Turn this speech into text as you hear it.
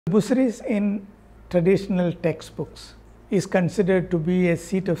Muziris in traditional textbooks is considered to be a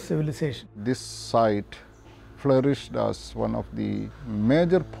seat of civilization. This site flourished as one of the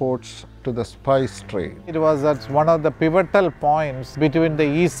major ports to the spice trade. It was at one of the pivotal points between the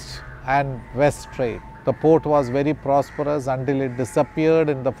east and west trade. The port was very prosperous until it disappeared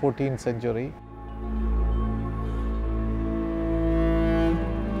in the 14th century.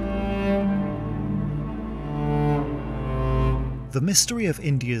 The mystery of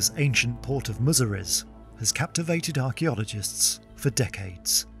India's ancient port of Muziris has captivated archaeologists for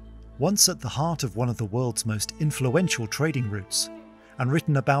decades. Once at the heart of one of the world's most influential trading routes, and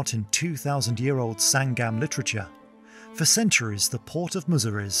written about in 2,000-year-old Sangam literature, for centuries the port of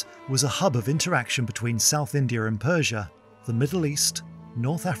Muziris was a hub of interaction between South India and Persia, the Middle East,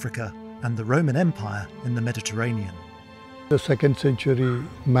 North Africa, and the Roman Empire in the Mediterranean. The 2nd century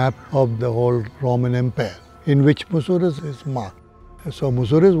map of the whole Roman Empire, in which Muziris is marked. So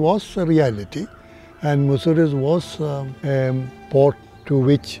Muziris was a reality, and Muziris was a port to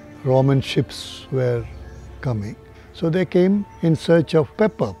which Roman ships were coming. So they came in search of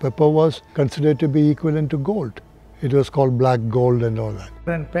pepper. Pepper was considered to be equivalent to gold. It was called black gold and all that.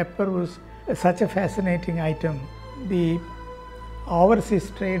 And pepper was such a fascinating item. The overseas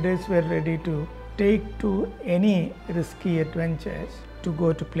traders were ready to take to any risky adventures to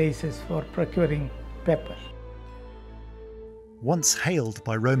go to places for procuring pepper. Once hailed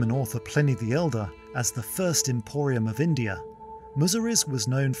by Roman author Pliny the Elder as the first emporium of India, Muziris was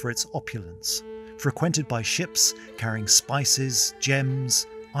known for its opulence, frequented by ships carrying spices, gems,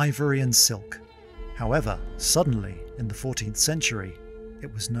 ivory and silk. However, suddenly, in the 14th century,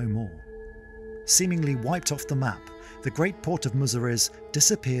 it was no more. Seemingly wiped off the map, the great port of Muziris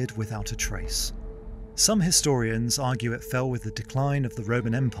disappeared without a trace. Some historians argue it fell with the decline of the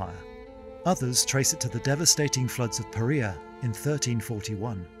Roman Empire. Others trace it to the devastating floods of Perea in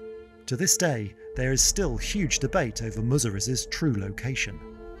 1341. To this day, there is still huge debate over Muziris's true location.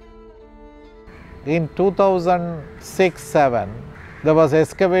 In 2006-07, there was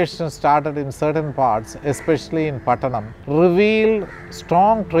excavation started in certain parts, especially in Pattanam, revealed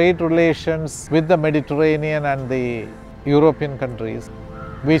strong trade relations with the Mediterranean and the European countries,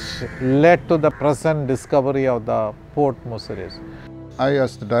 which led to the present discovery of the Port Muziris. I,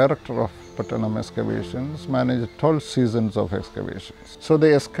 as the director of Pattanam excavations, managed 12 seasons of excavations. So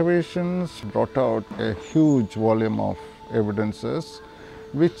the excavations brought out a huge volume of evidences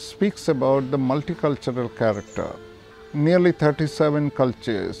which speaks about the multicultural character. Nearly 37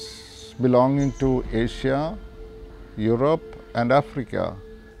 cultures belonging to Asia, Europe and Africa.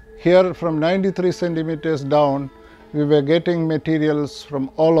 Here from 93 centimeters down, we were getting materials from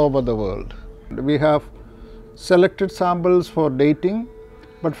all over the world. We have selected samples for dating,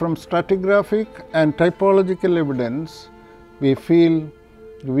 but from stratigraphic and typological evidence, we feel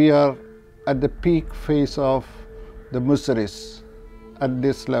we are at the peak phase of the Muziris at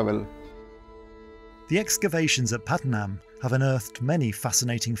this level. The excavations at Pattanam have unearthed many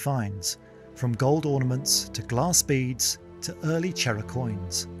fascinating finds, from gold ornaments to glass beads to early Chera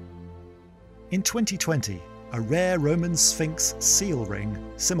coins. In 2020, a rare Roman Sphinx seal ring,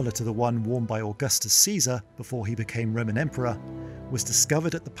 similar to the one worn by Augustus Caesar before he became Roman Emperor, was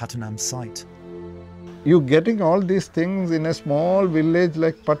discovered at the Pattanam site. You getting all these things in a small village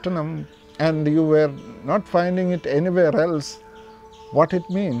like Pattanam, and you were not finding it anywhere else, what it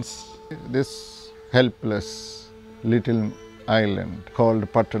means? This helpless little island called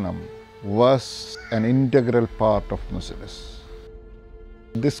Pattanam was an integral part of Muziris.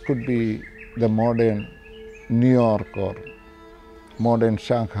 This could be the modern New York or modern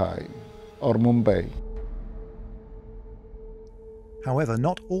Shanghai or Mumbai. However,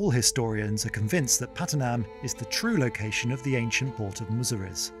 not all historians are convinced that Pattanam is the true location of the ancient port of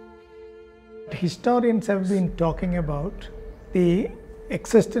Muziris. Historians have been talking about the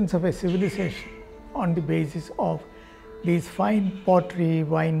existence of a civilization on the basis of these fine pottery,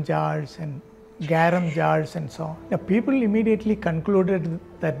 wine jars and garum jars and so on. The people immediately concluded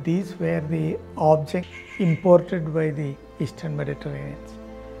that these were the objects imported by the Eastern Mediterraneans.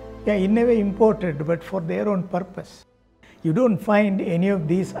 Yeah, in a way imported, but for their own purpose. You don't find any of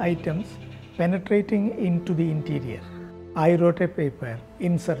these items penetrating into the interior. I wrote a paper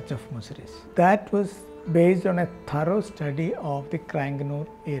in search of Muziris. That was based on a thorough study of the Cranganore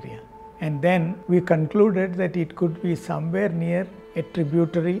area. And then we concluded that it could be somewhere near a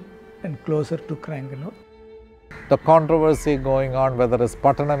tributary and closer to Cranganore. The controversy going on whether it's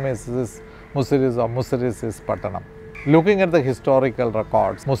Pattanam is Muziris or Muziris is Pattanam. Looking at the historical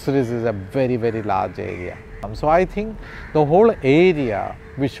records, Muziris is a very, very large area. So I think the whole area,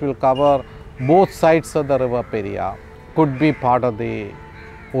 which will cover both sides of the river Perea, could be part of the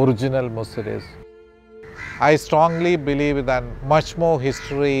original Muziris. I strongly believe that much more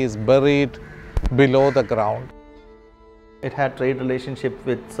history is buried below the ground. It had trade relationship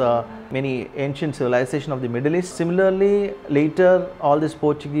with many ancient civilizations of the Middle East. Similarly, later all these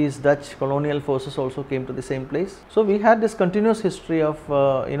Portuguese, Dutch colonial forces also came to the same place. So we had this continuous history of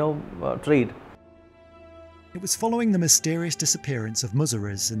trade. It was following the mysterious disappearance of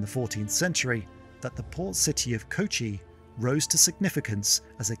Muziris in the 14th century that the port city of Kochi rose to significance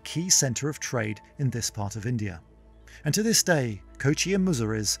as a key centre of trade in this part of India. And to this day, Kochi and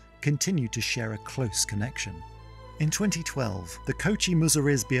Muziris continue to share a close connection. In 2012, the Kochi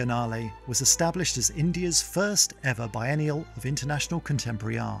Muziris Biennale was established as India's first ever biennial of international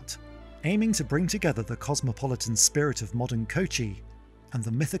contemporary art, aiming to bring together the cosmopolitan spirit of modern Kochi and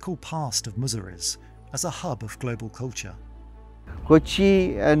the mythical past of Muziris as a hub of global culture.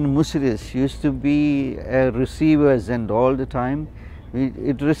 Kochi and Muziris used to be receivers, and all the time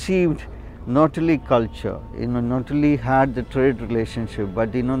it received not only culture, not only had the trade relationship,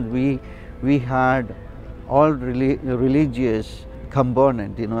 but we had all religious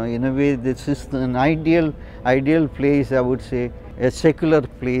component. In a way, this is an ideal place, I would say, a secular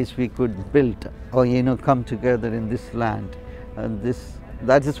place we could build or come together in this land. And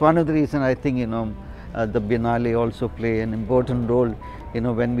that is one of the reasons I think the Biennale also play an important role.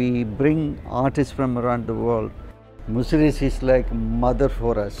 When we bring artists from around the world, Muziris is like mother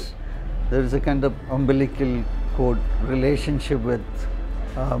for us. There is a kind of umbilical cord relationship with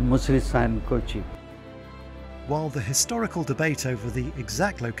Muziris and Kochi. While the historical debate over the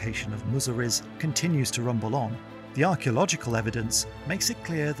exact location of Muziris continues to rumble on, the archaeological evidence makes it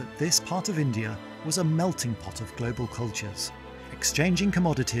clear that this part of India was a melting pot of global cultures, exchanging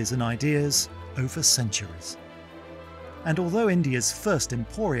commodities and ideas over centuries. And although India's first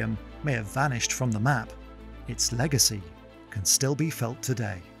emporium may have vanished from the map, its legacy can still be felt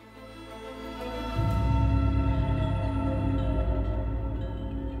today.